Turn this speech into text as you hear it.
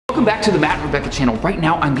welcome back to the Matt and Rebecca channel. Right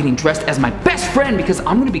now, I'm getting dressed as my best friend because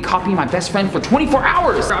I'm gonna be copying my best friend for 24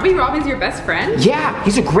 hours. Robbie Rob is your best friend? Yeah,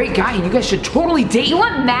 he's a great guy and you guys should totally date. You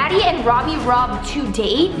want Maddie and Robbie Rob to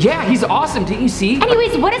date? Yeah, he's awesome, didn't you see?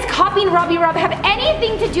 Anyways, what does copying Robbie Rob have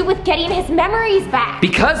anything to do with getting his memories back?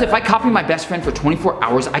 Because if I copy my best friend for 24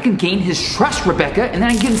 hours, I can gain his trust, Rebecca, and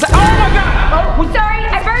then I can get inside. Oh my god! Oh, sorry,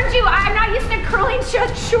 I burned you. I'm not used to curling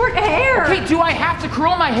short hair. Okay, do I have to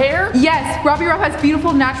curl my hair? Yes, Robbie Rob has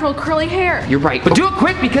beautiful, natural, curly hair. You're right, but do it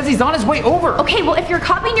quick because he's on his way over. Okay, well, if you're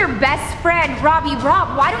copying your best friend, Robbie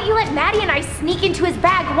Rob, why don't you let Maddie and I sneak into his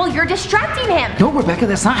bag while you're distracting him? No, Rebecca,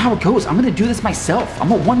 that's not how it goes. I'm gonna do this myself.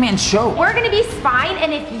 I'm a one-man show. We're gonna be spying,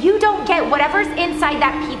 and if you don't get whatever's inside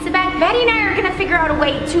that pizza bag, Maddie and I are gonna figure out a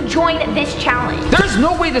way to join this challenge. There's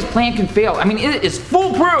no way this plan can fail. I mean, it is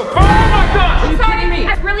foolproof. Oh my gosh, are you kidding me?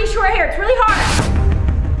 I have really short hair, it's really hard.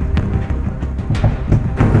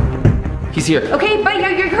 He's here. Okay, but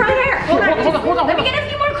your curly hair. Hold on. Let me get a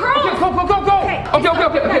few more curls. Okay, go.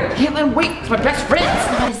 Okay. Can't let him wait. It's my best friend. It's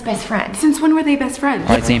not his best friend. Since when were they best friends?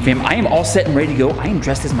 All right, Zam fam, I am all set and ready to go. I am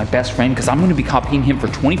dressed as my best friend because I'm going to be copying him for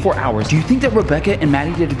 24 hours. Do you think that Rebecca and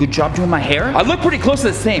Maddie did a good job doing my hair? I look pretty close to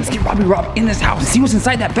the same. Let's get Robbie Rob in this house and see what's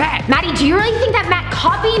inside that bag. Maddie, do you really think that Matt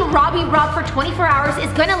copying Robbie Rob for 24 hours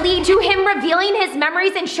is going to lead to him revealing his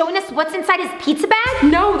memories and showing us what's inside his pizza bag?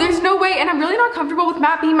 No, there's no way, and I'm really not comfortable with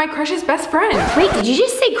Matt being my crush's best friend. Wait, did you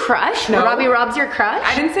just say crush? No. Robbie Rob's your crush?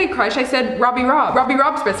 I didn't say crush, I said Robbie Rob. Robbie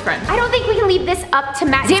Rob's best friend. I don't think we can leave this up to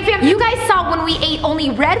Matt. Zamfam, you guys saw when we ate only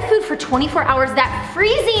red food for 24 hours that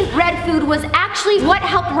freezing red food was actually what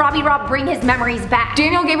helped Robbie Rob bring his memories back.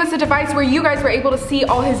 Daniel gave us a device where you guys were able to see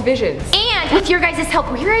all his visions. And with your guys'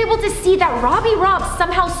 help, we were able to see that Robbie Rob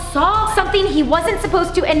somehow saw something he wasn't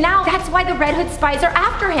supposed to, and now that's why the Red Hood spies are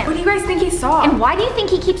after him. What do you guys think he saw? And why do you think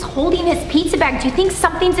he keeps holding his pizza bag? Do you think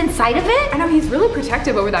something's inside of it? I know, he's really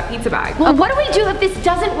protective over that pizza bag. Well, what do we do if this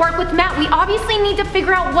doesn't work with Matt? We obviously need to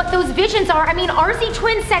figure out what those visions are. I mean, RZ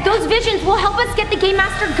Twin said those visions will help us get the Game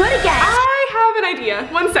Master good again. I have an idea.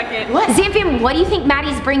 1 second. What? Zamfam, what do you think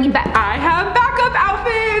Maddie's bringing back? I have backup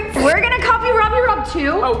outfits. We're gonna copy Robbie Rob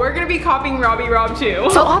too? Oh, we're gonna be copying Robbie Rob too.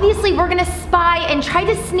 So obviously we're gonna spy and try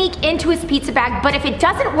to sneak into his pizza bag, but if it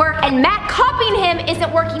doesn't work and Matt copying him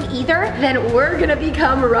isn't working either, then we're gonna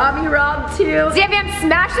become Robbie Rob too. Zamfam,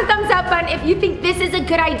 smash the thumbs up button if you think this is a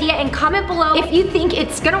good idea, and comment below if you think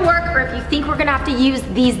it's gonna work or if you think we're gonna have to use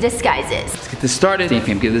these disguises. Let's get this started. Zam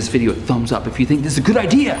fam, give this video a thumbs up if you think this is a good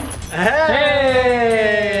idea.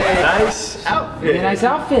 Hey! Nice outfit. Nice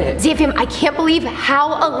outfit. Zamfam, I can't believe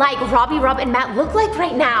how alike Robbie Rob and Matt look like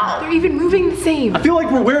right now. They're even moving the same. I feel like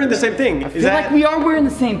we're wearing the same thing. I feel like we are wearing the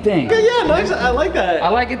same thing. Yeah, nice. I like that. I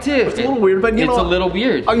like it too. It's a little weird, but you know. It's a little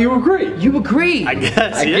weird. Oh, you agree? You agree? I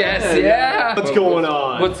guess. Yeah. What's going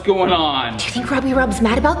on? What's going on? Do you think Robbie Rob's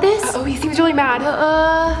mad about this? Oh, he seems really mad.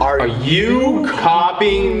 Are you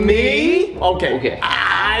copying me? Okay.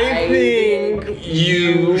 I think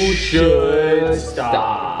you should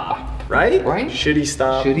stop. Right? Should he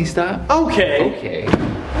stop? Should he stop? Okay.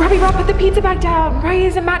 Robbie Rob, put the pizza back down. Why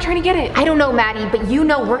isn't Matt trying to get it? I don't know, Maddie, but you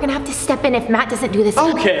know we're gonna have to step in if Matt doesn't do this.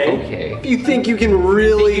 Okay. If you think you can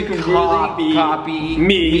really copy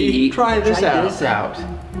me, try this out.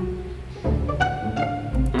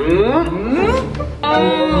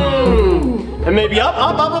 And maybe up,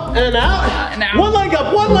 and out. And out. One leg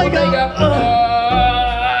up.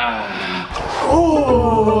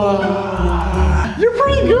 Oh, you're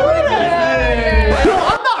pretty good at it.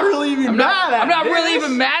 No, I'm not really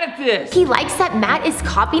even mad at this. He likes that Matt is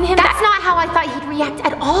copying him. That's not how I thought he'd react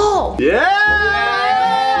at all. Yeah.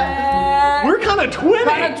 We're kind of twinning.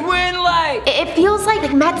 Kind of twin-like. It feels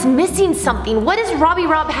like Matt's missing something. What does Robbie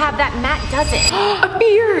Rob have that Matt doesn't? A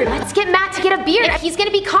beard. Let's get Matt to get a beard. If he's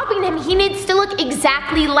gonna be copying him, he needs to look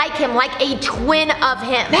exactly like him, like a twin of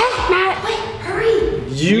him. Matt. Wait, hurry.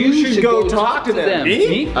 You should go talk to them.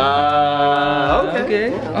 Me? Okay.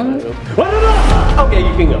 Oh. Okay,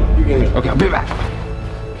 you can go. Okay, I'll be back.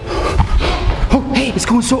 Oh, hey, it's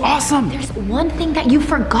going so awesome. There's one thing that you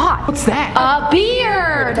forgot. What's that? A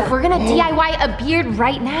beard. We're gonna DIY a beard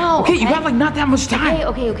right now. Okay, you got like not that much time.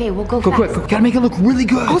 Okay, we'll go Go fast. quick. Gotta make it look really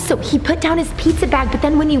good. Also, he put down his pizza bag, but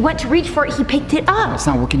then when he went to reach for it, he picked it up. It's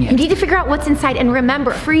not working yet. You need to figure out what's inside, and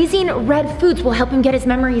remember, freezing red foods will help him get his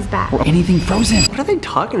memories back. Or anything frozen. What are they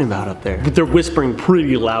talking about up there? But they're whispering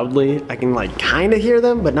pretty loudly. I can like kind of hear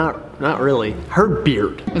them, but not not really. Her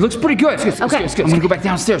beard. It looks pretty good. It's good. I'm gonna go back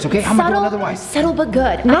downstairs, okay? How am I doing otherwise? Subtle but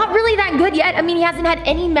good. Not really that good yet. I mean, he hasn't had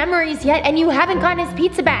any memories yet, and you haven't gotten his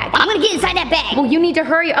pizza bag. I'm gonna get inside that bag. Well, you need to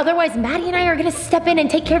hurry, otherwise Maddie and I are gonna step in and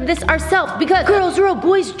take care of this ourselves, because girls rule,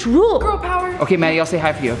 boys drool. Girl power. Okay, Maddie, I'll say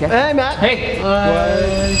hi for you, okay? Hey, Matt. Hey.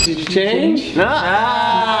 What? Did you change?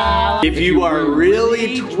 No. If you are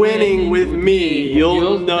really twinning with me,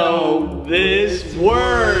 you'll know this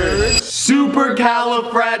word.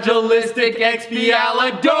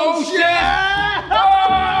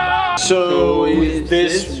 Supercalifragilisticexpialidocious. So is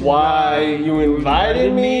this why you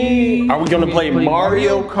invited me? Are we gonna play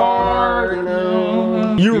Mario Kart?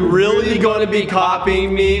 No. You really gonna be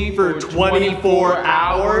copying me for 24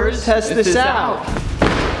 hours? Test this out.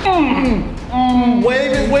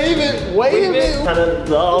 Wave it. What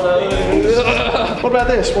about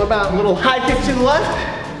this? What about a little high kick to the left?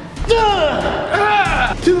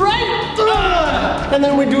 To the right? And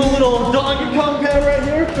then we do a little Donkey Kong pad right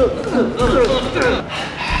here.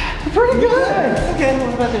 Pretty good. Okay,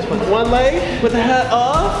 what about this one? One leg with the hat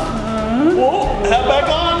off. Whoa, hat back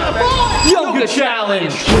on. Yoga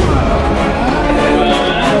challenge.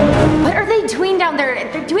 What are they doing down there?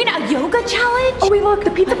 They're doing a yoga challenge? Oh wait, look,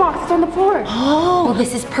 the pizza box is on the floor. Oh, well,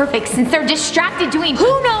 this is perfect. Since they're distracted doing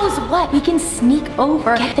who knows what, we can sneak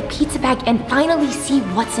over, get the pizza bag, and finally see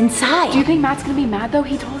what's inside. Do you think Matt's gonna be mad though?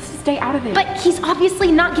 He told us to stay out of it. But he's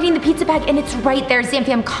obviously not getting the pizza bag, and it's right there.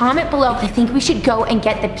 Zamfam, comment below. I think we should go and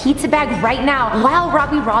get the pizza bag right now while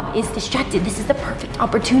Robbie Rob is distracted. This is the perfect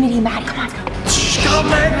opportunity, Maddie. Come on, let's go.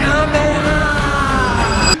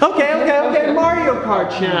 Okay. Mario Kart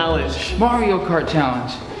challenge. Mario Kart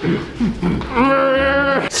challenge. Pretty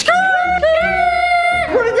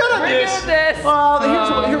good at this.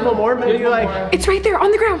 Here's one more. Maybe like It's right there,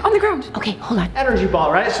 on the ground. Okay, hold on. energy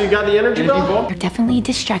ball, right? So you got the energy ball? You're definitely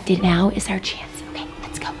distracted. Now is our chance. Okay,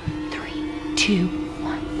 let's go. 3, 2,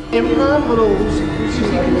 1. Thank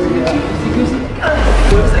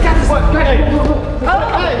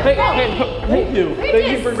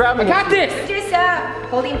you for grabbing Got this. Just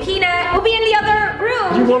holding Peanut. We'll be in the other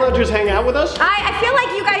room. You want to just hang out with us? I feel like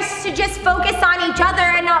you guys should just focus on each other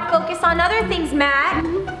and not focus on other things, Matt.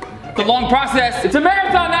 It's a long process. It's a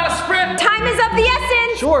marathon, not a sprint. Time is of the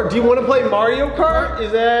essence. Sure. Do you want to play Mario Kart?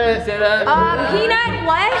 Is that? Peanut,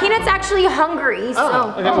 what? Peanut's actually hungry,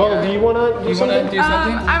 so. Okay, well, do you want to do something?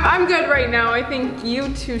 I'm good right now. I think you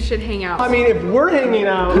two should hang out. I mean, if we're hanging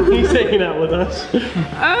out, he's hanging out with us.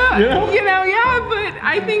 Yeah, but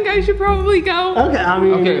I think I should probably go. Okay, I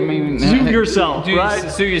mean, suit yourself, right?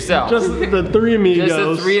 Sue yourself. Just the three amigos. Just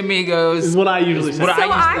the three amigos. Is what I usually say. So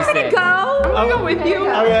I'm gonna go. I'm gonna go with you.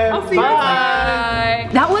 Okay. I'll see you Bye.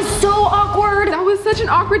 That was so awkward. That was such an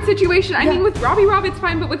awkward situation. I mean, with Robbie Rob, it's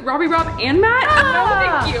fine, but with Robbie Rob and Matt, no,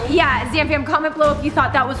 thank you. Yeah, Zamfam, comment below if you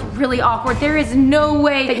thought that was really awkward. There is no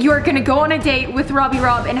way that you are gonna go on a date with Robbie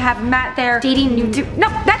Rob and have Matt there dating you two. No,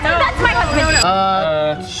 that's my husband.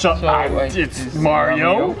 It's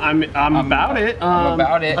Mario. I'm about it. I'm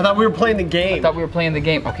about it. I thought we were playing the game.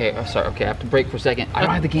 Okay, sorry. Okay, I have to break for a second. I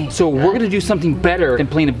don't have the game. So we're gonna do something better than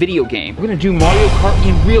playing a video game. We're gonna do Mario Kart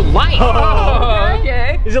in real life.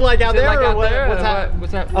 Okay. Is it like out there? Or what? What's that?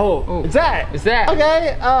 What's that? Oh, it's that. Is that?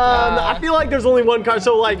 Okay. I feel like there's only one card,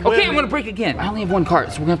 so like. Okay, I'm gonna break again. I only have one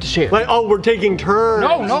card, so we're gonna have to share. Like, oh, we're taking turns.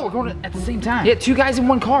 No, we're going at the same time. Yeah, 2 guys in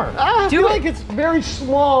 1 car. I feel like it's very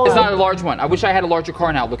small. It's not a large one. I wish I had a larger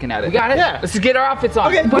car now looking at it. We got it? Yeah. Let's just get our outfits on.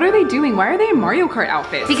 Okay. What are they doing? Why are they in Mario Kart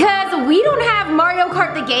outfits? Because we don't have Mario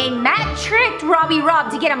Kart the game. Matt tricked Robbie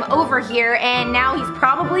Rob to get him over here, and now he's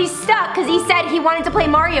probably stuck because he said he wanted to play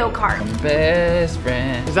Mario Kart. Best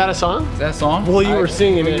friend. Is that a song? Is that a song? Well, you were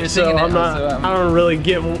singing it, so I'm not. I don't really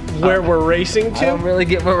get where we're racing to. I don't really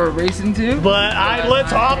get where we're racing to. But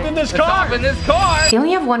let's hop in this car. Hop in this car. They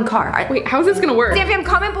only have 1 car. Wait, how's this gonna work? Zamfam,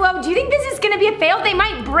 comment below. Do you think this is gonna be a fail? They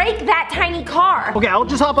might break that tiny car. Okay, I'll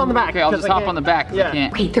just hop on the back. Okay, I'll just hop on the back. Yeah. I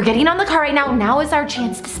can't. Okay, they're getting on the car right now. Now is our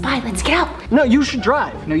chance to spy. Let's get out. No, you should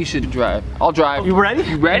drive. No, you should drive. I'll drive. You ready?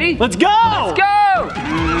 You ready? Let's go. Let's go.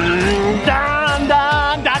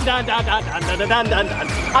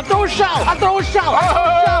 I throw a shout. Throw a shout.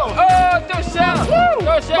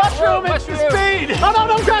 Mushroom speed. Oh no,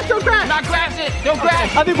 don't crash. Not crash it. Don't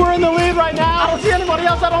crash. I think we're in the lead right now. I don't see anybody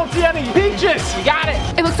else. I don't see any peaches. You got it.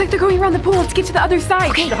 It looks like they're going around the pool. Let's get to the other side.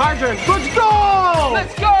 Okay. The hydrant. Let's go.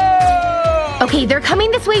 Let's go. Okay, they're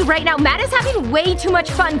coming this way right now. Matt is having way too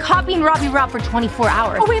much fun copying Robbie Rob for 24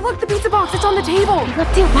 hours. Oh wait, look, the pizza box, it's on the table. Look,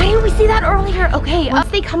 dude, why didn't we see that earlier? Okay, once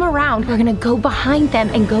they come around, we're gonna go behind them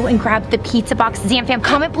and go and grab the pizza box. Zamfam,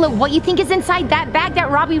 comment below what you think is inside that bag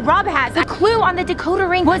that Robbie Rob has. The clue on the decoder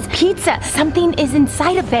ring was pizza. Something is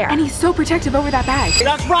inside of there. And he's so protective over that bag.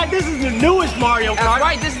 That's right, this is the newest Mario Kart. That's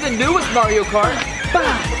right, this is the newest Mario Kart.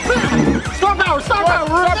 Star power, star power,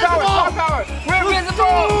 Star power. We're invincible.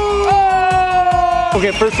 Oh!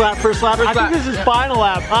 Okay, first lap. I think this is final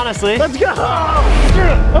lap, honestly. Let's go.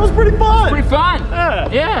 That was pretty fun. Pretty fun.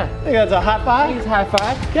 Yeah. I think that's a high five. It's a high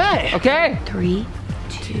five. Okay. Okay. 3,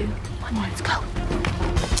 2, 1, let's go.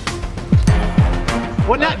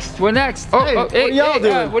 What next? What next? Hey, what are y'all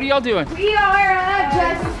doing? What are y'all doing? We are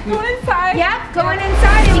just Going inside. Yep, going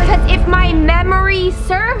inside. Because if my memory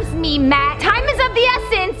serves me, Matt, time is of the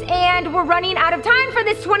essence, and we're running out of time for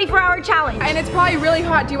this 24-hour challenge. And it's probably really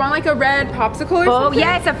hot. Do you want like a red popsicle or Oh something?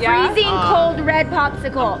 yes, a freezing cold red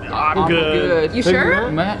popsicle. I'm good. You sure?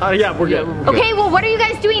 Matt? Yeah, we're good. Okay, well, what are you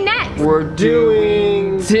guys doing next? We're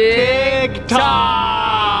Doing TikTok.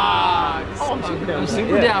 Oh, I'm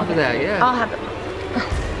super down for that, yeah. I'll have it.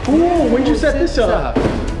 Ooh, when'd you set this up?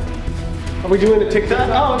 Are we doing a TikTok?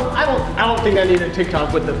 Oh, I don't think I need a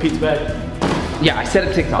TikTok with the pizza bag. Yeah, I set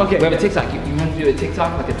a TikTok. Okay. We have a TikTok. You want to do a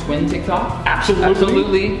TikTok, like a twin TikTok?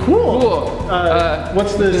 Absolutely. Cool.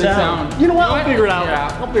 What's the sound? You know what? I'll figure it out.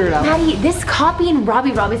 I'll figure it out. Maddie, this copying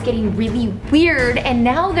Robbie Rob is getting really weird, and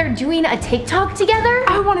now they're doing a TikTok together?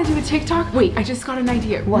 I want to do a TikTok. Wait, I just got an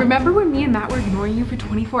idea. What? Remember when me and Matt were ignoring you for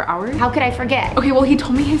 24 hours? How could I forget? Okay, well, he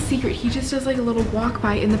told me his secret. He just does like a little walk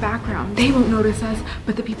by in the background. They won't notice us,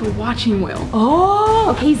 but the people watching will. Oh,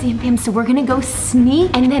 okay, Zampam, so we're gonna go sneak,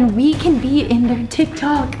 and then we can be in their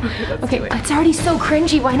TikTok. Okay, it's already so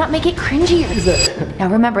cringy. Why not make it cringier? Now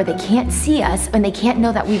remember, they can't see us, and they can't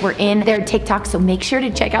know that we were in their TikTok, so make sure to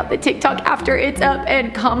check out the TikTok after it's up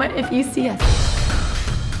and comment if you see us.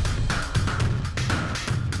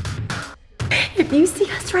 If you see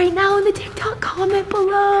us right now in the TikTok, comment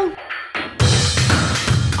below.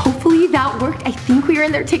 Hopefully that worked. I think we were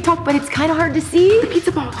in their TikTok, but it's kind of hard to see. The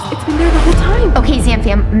pizza box, it's been there the whole time. Okay,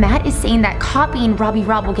 Zamfam, Matt is saying that copying Robbie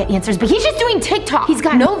Rob will get answers, but he's just doing TikTok. He's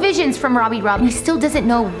got no visions from Robbie Rob, and he still doesn't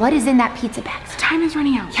know what is in that pizza bag. Time is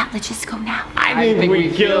running out. Yeah, let's just go now. I think we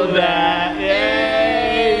killed that.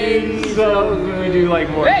 Yay! So we do like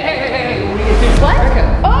more. Hey. What?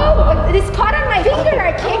 Oh, this caught on my finger.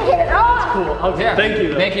 I can't get it off. Cool. Okay. Yeah. Thank you.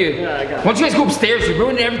 Though. Thank you. Yeah, I got it. Why don't you guys go upstairs? You're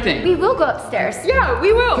ruining everything. We will go upstairs. Yeah,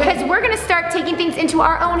 we will. Because we're gonna start taking things into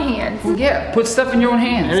our own hands. Yeah, put stuff in your own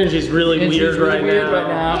hands. Energy's really weird right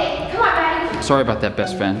now. Okay, come on, Maddie. Sorry about that,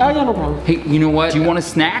 best friend. I got no problem. Hey, you know what? Do you want a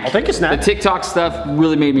snack? I'll take a snack. The TikTok stuff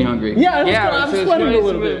really made me hungry. Yeah, I'm so sweating a let's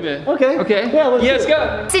little do it bit. Okay. Okay. Yeah, let's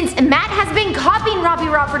go. Since Matt has been copying Robbie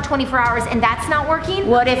Rob for 24 hours and that's not working,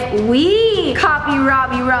 what if we copy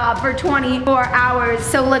Robbie Rob for 24 hours?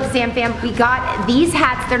 So look, Zamfam, we got these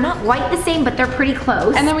hats. They're not quite the same, but they're pretty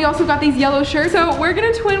close. And then we also got these yellow shirts, so we're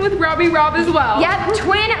gonna twin with Robbie Rob as well. Yep,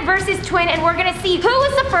 twin versus twin, and we're gonna see who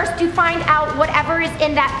is the first to find out whatever is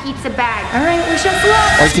in that pizza bag. All right, wish us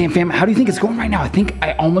luck. All right, Sam fam, how do you think it's going right now? I think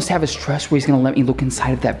I almost have his trust where he's gonna let me look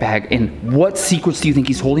inside of that bag. And what secrets do you think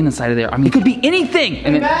he's holding inside of there? I mean, it could be anything.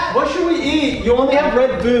 And then, Matt, what should we eat? You only have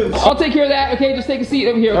red foods. I'll take care of that. Okay, just take a seat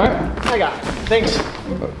over here. Okay? I got it. Thanks.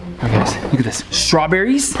 Okay, guys, look at this.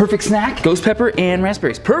 Strawberries, perfect snack, ghost pepper, and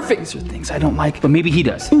raspberries. Perfect. These are things I don't like, but maybe he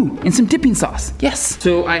does. Ooh, and some dipping sauce. Yes.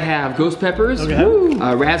 So I have ghost peppers,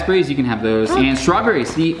 raspberries, you can have those, and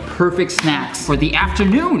strawberries. The perfect snacks for the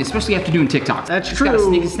afternoon, especially after doing TikToks. That's Just true. gotta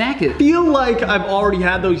sneak a snack in. I feel like I've already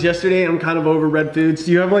had those yesterday and I'm kind of over red foods.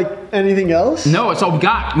 Do you have like anything else? No, that's all we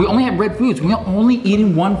got. We only have red foods. We're only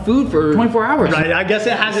eating one food for 24 hours. Right, I guess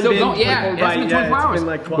it hasn't Still been. going, yeah, it hasn't been 24 hours. It's been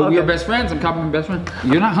like 12. But we are Okay. best friends. I'm copying my best friend.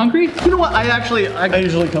 You're not hungry? You know what? I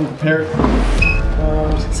usually come prepared.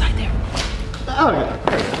 Inside there. Oh,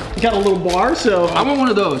 you got a little bar, so I want one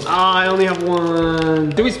of those. I only have one.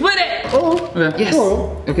 Do we split it? Oh, Okay. Yes.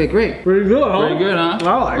 Oh. Okay, great. Pretty good, huh? Very good, huh?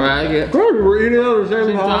 I like it. Right, good. Good, we're eating at the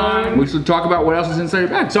same time. We should talk about what else is inside your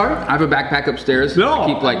bag. Sorry? I have a backpack upstairs. No. I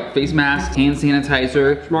keep like face masks, hand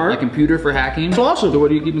sanitizer, Smart. my computer for hacking. That's awesome. So what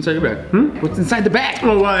do you keep inside your bag? What's inside the bag?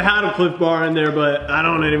 Oh, well, I had a Cliff Bar in there, but I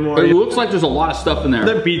don't anymore. It looks like there's a lot of stuff in there.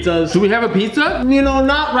 They're pizzas. Do we have a pizza? You know,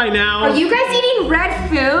 not right now. Are you guys eating red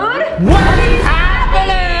food? What is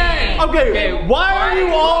happening? Okay, why are you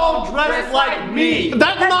all dressed like me?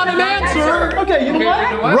 That's not an answer. Okay, you know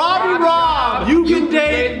what? Robbie Rob, you can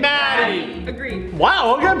date Maddie. Agreed.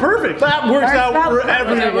 Wow, okay, perfect. That works out for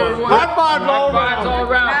everyone. High five all High fives around.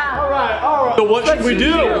 all around. All right, all right. So what should we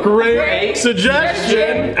do? Great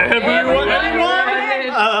suggestion. Everyone.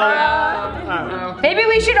 Maybe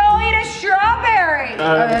we should all eat a strawberry. So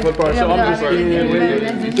I'm just eating it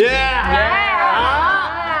with you.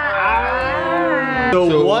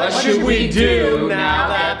 So what should we do now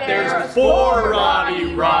that there's 4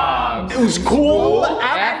 Robbie Robs? It was cool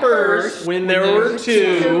at first when there were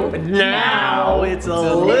 2, but now it's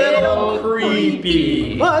a little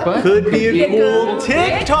creepy. But could be a cool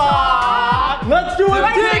TikTok. Let's do a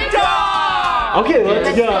TikTok. Okay,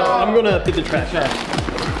 let's go. I'm gonna pick the trash. Yeah.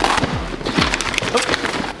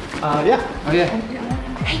 Oh yeah.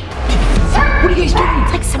 What are you guys doing?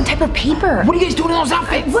 It's like some type of paper. What are you guys doing in those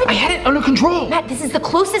outfits? I had it under control. Matt, this is the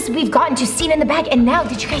closest we've gotten to seeing in the bag, and now,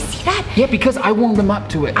 did you guys see that? Yeah, because I warmed them up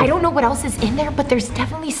to it. I don't know what else is in there, but there's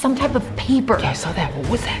definitely some type of paper. Yeah, I saw that. What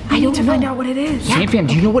was that? I don't know. Find out what it is. Sam fam,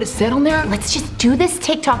 do you know what it said on there? Let's just do this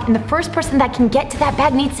TikTok, and the first person that can get to that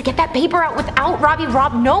bag needs to get that paper out without Robbie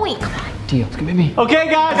Rob knowing. Come on. Deal. It's gonna be me. Okay,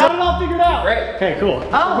 guys, got it all figured out. Right. Okay, cool.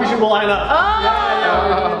 Oh. We should line up.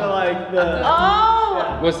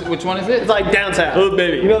 Which one is it? It's like down south. Oh,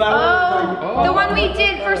 baby. You know that one? The one we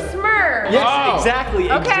did for Smurf. Yes,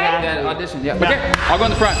 exactly. Okay. Exactly. That audition. Yeah. Okay. I'll go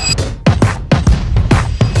in the front.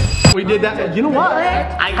 We did that. You know what?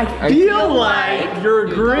 I feel like you're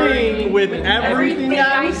agreeing with everything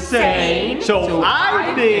I'm saying. So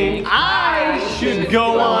I think I should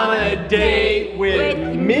go on a date with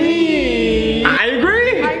me. I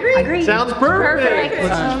agree. I agree. Sounds perfect.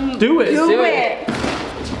 Let's do it. Do it.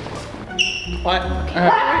 What?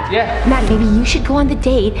 Yeah. Matt, maybe you should go on the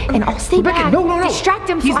date, and I'll stay Rebecca, back. no. Distract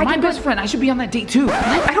him He's so I my can best friend. I should be on that date too.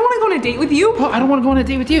 I don't want to go on a date with you. Oh, I don't want to go on a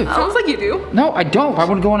date with you. Sounds like you do. No, I don't. I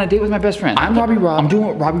want to go on a date with my best friend. I'm Robbie Rob. I'm doing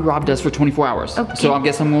what Robbie Rob does for 24 hours. Okay. So I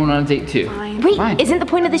guess I'm going on a date too. Wait, Fine. isn't the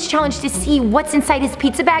point of this challenge to see what's inside his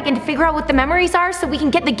pizza bag and to figure out what the memories are so we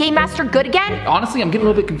can get the Game Master good again? Honestly, I'm getting a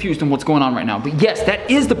little bit confused on what's going on right now. But yes, that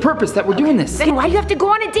is the purpose that we're doing this. Then why do you have to go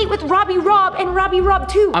on a date with Robbie Rob and Robbie Rob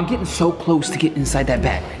too? I'm getting so close to get inside that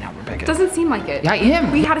bag right now, Rebecca. Doesn't seem like it. Yeah, I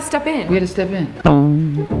am. We had to step in. We had to step in.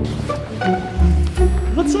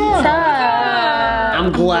 What's up?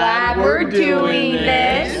 I'm glad we're doing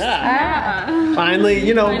this. Yeah. Finally,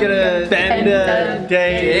 you know, get to spend a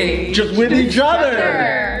day just with each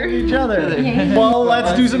other. Well,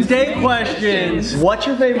 let's do some date questions. What's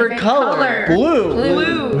your favorite color?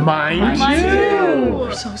 Blue. Mine too.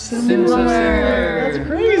 We're so similar. That's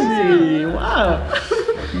crazy. Wow.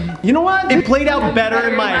 You know what? It played out better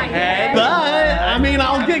in my head, but I mean,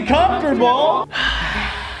 I'll get comfortable.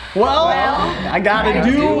 Well, I gotta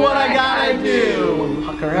do what I gotta do.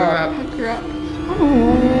 Pucker up.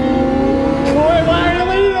 Boy, why are you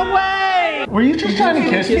leading away? Were you just trying to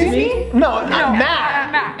kiss me? No, Matt.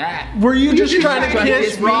 Were you just trying to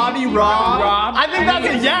kiss Robbie Rob? I think that's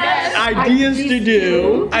a yes. Ideas to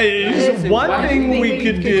do. One thing we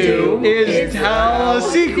could do is tell a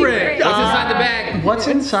secret. What's inside the bag? What's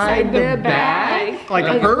inside the bag? Like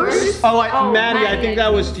a purse? Oh, Maddie, I think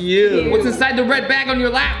that was to you. What's inside the red bag on your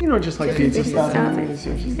lap? You know, just like pizza stuff.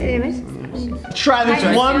 Try this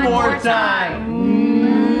one more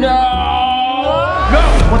time. No!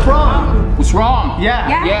 What's wrong? What's wrong?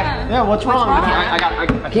 Yeah. Yeah. What's wrong?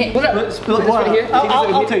 I can't. Look up. Spill it. Right here.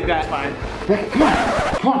 I'll take that. Fine.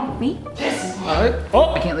 Come on. Me? Yes.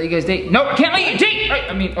 Oh, I can't let you guys date. No, I can't let you date.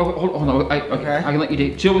 I mean, hold on. Okay. I can let you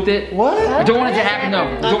date. Chill with it. What? I don't want it to happen. No.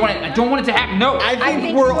 I don't want it to happen. No. I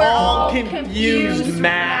think we're all confused,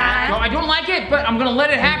 Matt. No, I don't like it, but I'm gonna let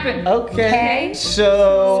it happen. Okay.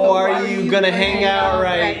 So are you gonna hang out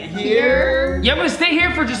right here? Yeah, I'm gonna stay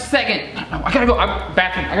here for just a second. No, I gotta go.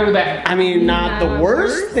 Bathroom. I gotta go bathroom. I mean, not the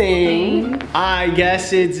worst thing. I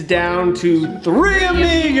guess it's down to 3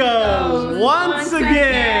 amigos once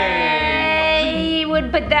again. I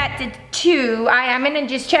would put that to 2. I'm gonna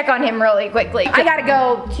just check on him really quickly. I gotta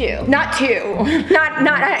go 2. Not 2. Not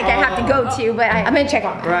I have to go 2, but I'm gonna check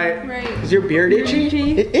on him. Right. Right. Is your beard itchy?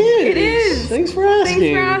 It is. It is. Thanks for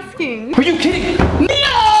asking. Are you kidding?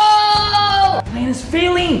 No! Plan is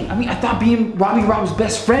failing. I mean, I thought being Robbie Rob's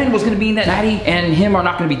best friend was gonna mean that Maddie and him are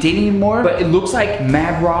not gonna be dating anymore, but it looks like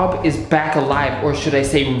Mad Rob is back alive, or should I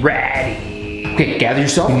say ratty. Okay, gather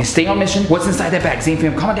yourself. You need to stay on mission. What's inside that bag? Zane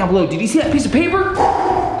fam, comment down below. Did you see that piece of paper?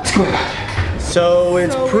 Let's go. So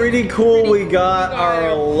it's pretty cool we got our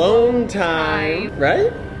alone time,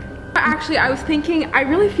 right? actually, I was thinking, I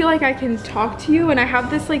really feel like I can talk to you, and I have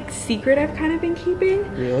this like secret I've kind of been keeping.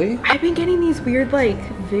 Really? I've been getting these weird like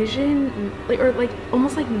vision, or like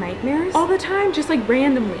almost like nightmares all the time, just like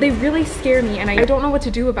randomly. They really scare me, and I don't know what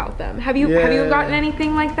to do about them. Have you gotten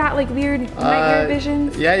anything like that, like weird nightmare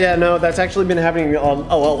visions? Yeah, no, that's actually been happening a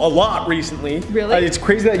lot recently. Really? It's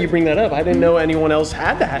crazy that you bring that up. I didn't know anyone else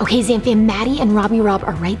had that. Okay, Zamfam, Maddie and Robbie Rob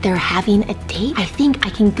are right there having a date. I think I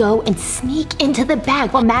can go and sneak into the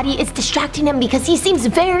bag while Maddie is distracting him because he seems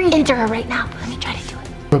very into her right now. Let me try to do it.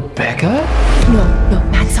 Rebecca? No,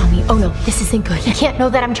 Matt saw me. Oh no, this isn't good. He can't know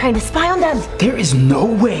that I'm trying to spy on them. There is no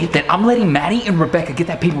way that I'm letting Maddie and Rebecca get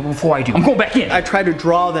that paper before I do. I'm going back in. I try to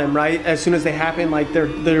draw them, right? As soon as they happen, like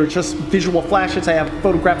they're just visual flashes. I have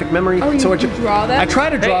photographic memory. Oh, so you draw them? I try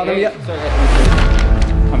to draw them, yeah. Sorry.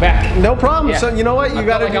 I'm back. No problem. Yeah. So you know what? You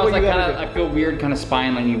gotta do what you gotta do. I feel weird kind of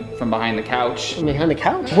spying on you from behind the couch. Behind the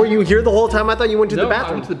couch? Were you here the whole time? I thought you went to the I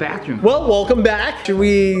bathroom. went to the bathroom. Well, welcome back. Should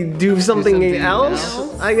we do something else?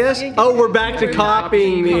 I guess? Oh, we're back to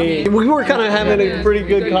copying me. We were kind of having a pretty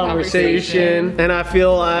good conversation. And I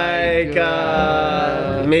feel like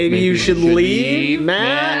maybe you should leave.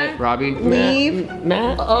 Matt? Robbie? Leave?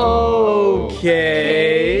 Matt? Okay.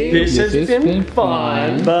 This has been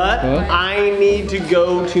fun, but I need to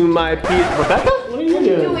go to my Rebecca? What are you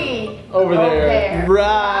doing? Over there.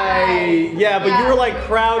 Right. Yeah, but you were like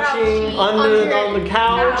crouching under on the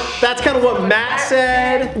couch. That's kind of what Matt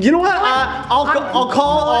said. You know what? I'll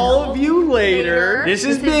call all of you later. This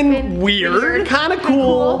has been weird. Kind of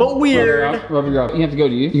cool, but weird. Robbie, you have to go,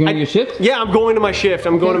 do you? You going to your shift? Yeah, I'm going to my shift.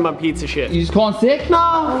 I'm going to my pizza shift. You just calling sick? No,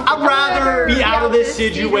 I'd rather be out of this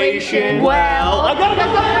situation. Well, I gotta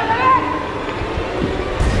go.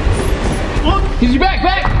 Look. He's back.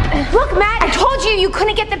 Look, Matt, I told you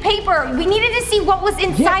couldn't get the paper. We needed to see what was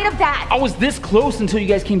inside of that. I was this close until you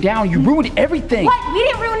guys came down. You ruined everything. What? We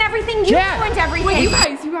didn't ruin everything. You ruined everything. Wait, you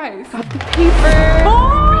guys. Got the paper.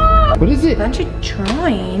 Oh! What is it? Bunch of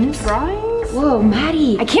drawings. Drawings? Whoa,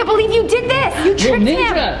 Maddie. I can't believe you did this. You tricked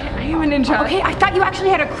him. I am a ninja. Okay, I thought you actually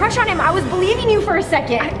had a crush on him. I was believing you for a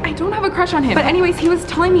second. I don't have a crush on him. But anyways, he was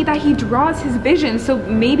telling me that he draws his vision, so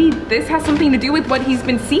maybe this has something to do with what he's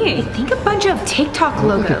been seeing. I think a bunch of TikTok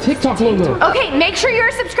logos. Like a TikTok logo. Okay, make sure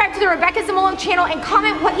you're subscribed to the Rebecca Zamolo channel and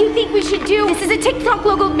comment what you think we should do. This is a TikTok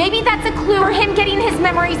logo. Maybe that's a clue for him getting his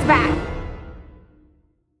memories back.